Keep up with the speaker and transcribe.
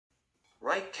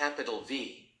Write capital V.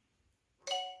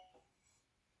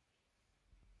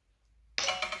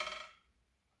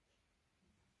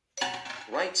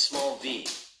 Write small v.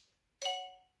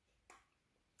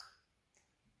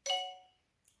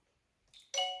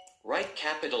 Write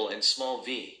capital and small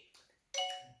v.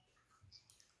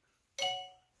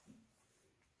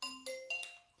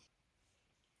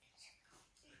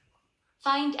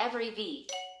 Find every V.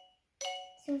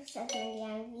 شوف صوت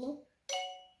مليان V.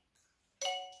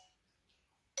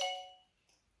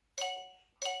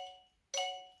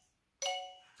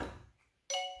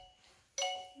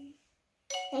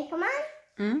 هاي كمان؟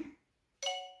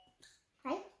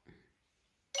 هاي.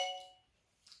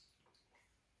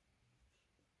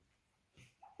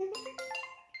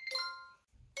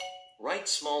 Write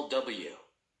small w.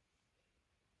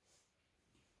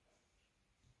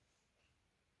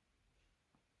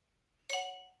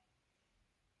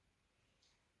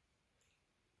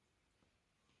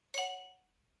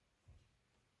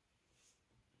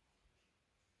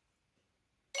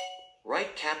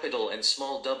 Write capital and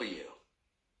small w.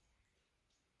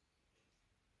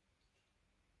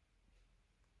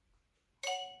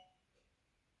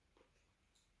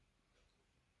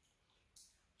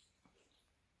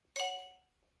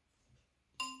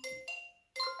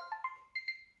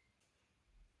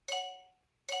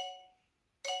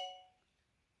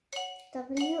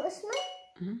 W اسمه؟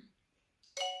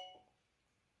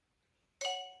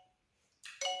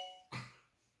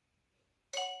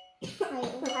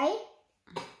 هاي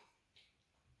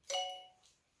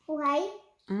وهاي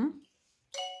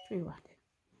في واحدة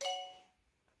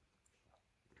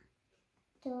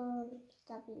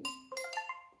W.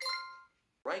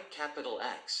 Write capital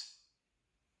X.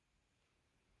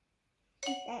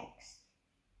 X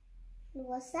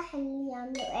هو صح اللي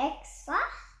يعملوا X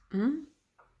صح؟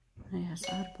 هيا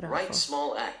صار برافو. Write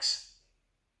small x.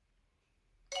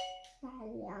 صح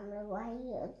اللي يعملوا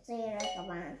وهي صغيرة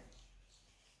كمان.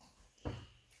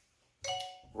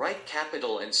 Write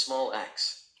capital and small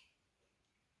x.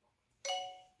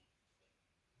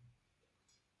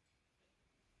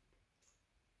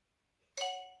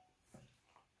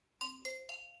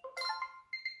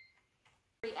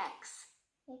 X.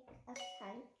 هيك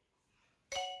أسهل.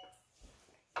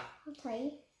 حط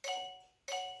هاي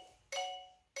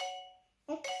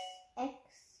X X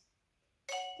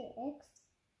X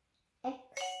X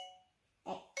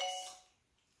X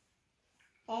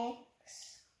X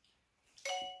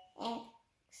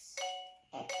X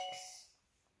X.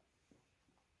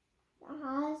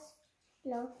 Has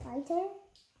low fighter.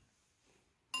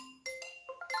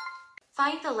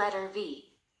 Find the letter V.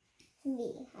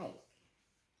 V. Hi.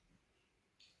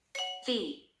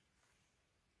 V.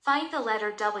 Find the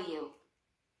letter W.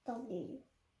 W.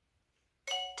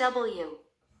 W.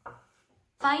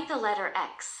 Find the letter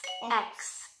X.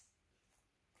 X.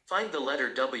 Find the letter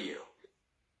W.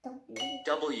 W.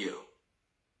 W.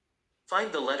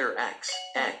 Find the letter X.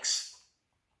 X.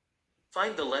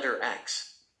 Find the letter X.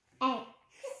 X.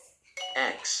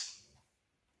 X.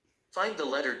 Find the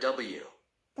letter W.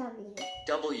 W.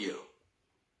 W.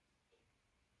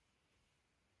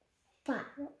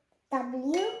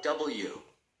 W. W.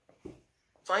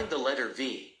 Find the letter V.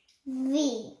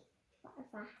 V.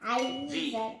 V.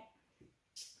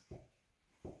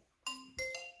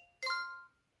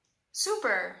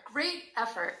 Super. Great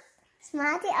effort.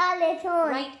 سمعتي قالت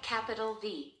هون. Write capital V.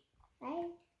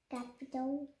 Right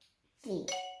capital V.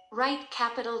 Write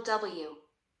capital W.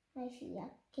 هاي فيها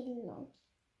كلمة.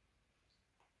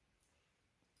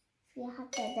 فيها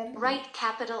حتى W. Write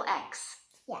capital X.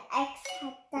 فيها X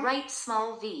حتى. Write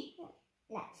small V.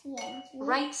 لا فيها.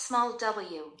 Write small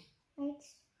W.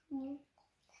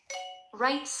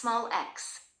 Write small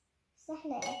X.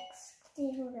 سهلة X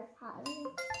كتير ورقة.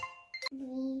 V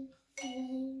V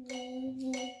V V.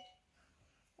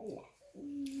 لا V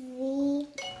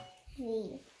V.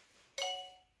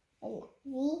 لا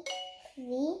V V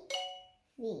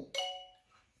V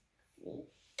V.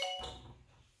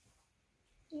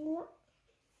 لا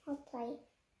حط هاي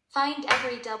Find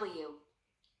every W.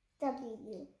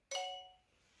 W.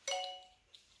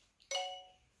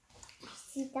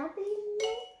 C W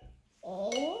A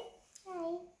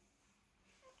I.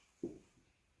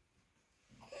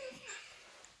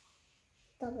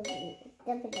 W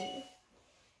W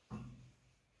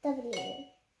W.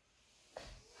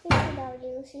 في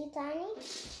W شي تاني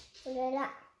ولا لا؟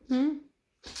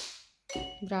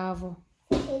 برافو.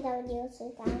 في W شي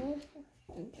تاني.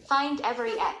 Find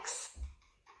every X.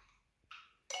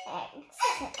 X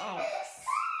X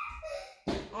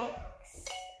X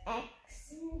X.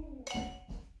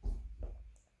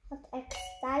 حط X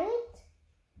تالت.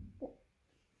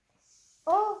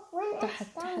 أوه وين X تحت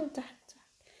تالت؟ تحت تحت.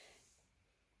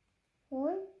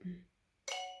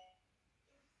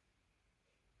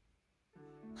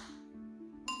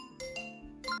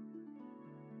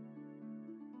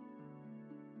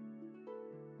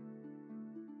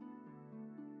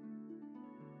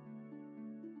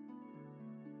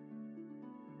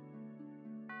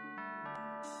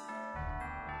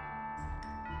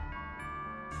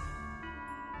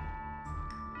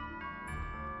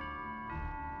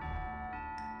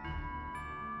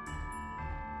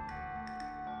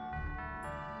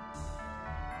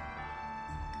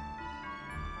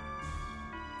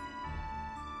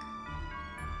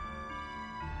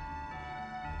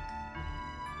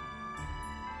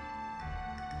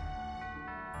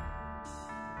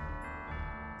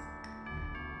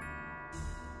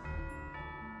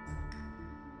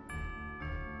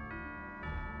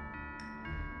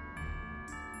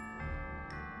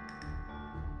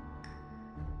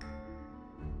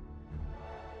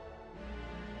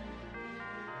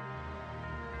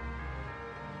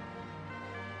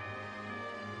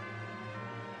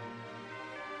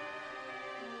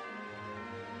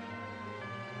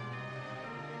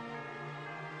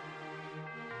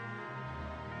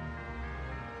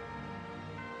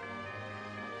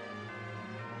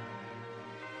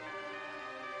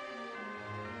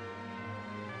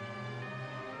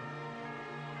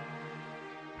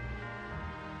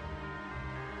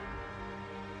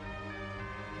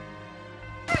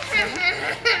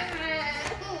 كده.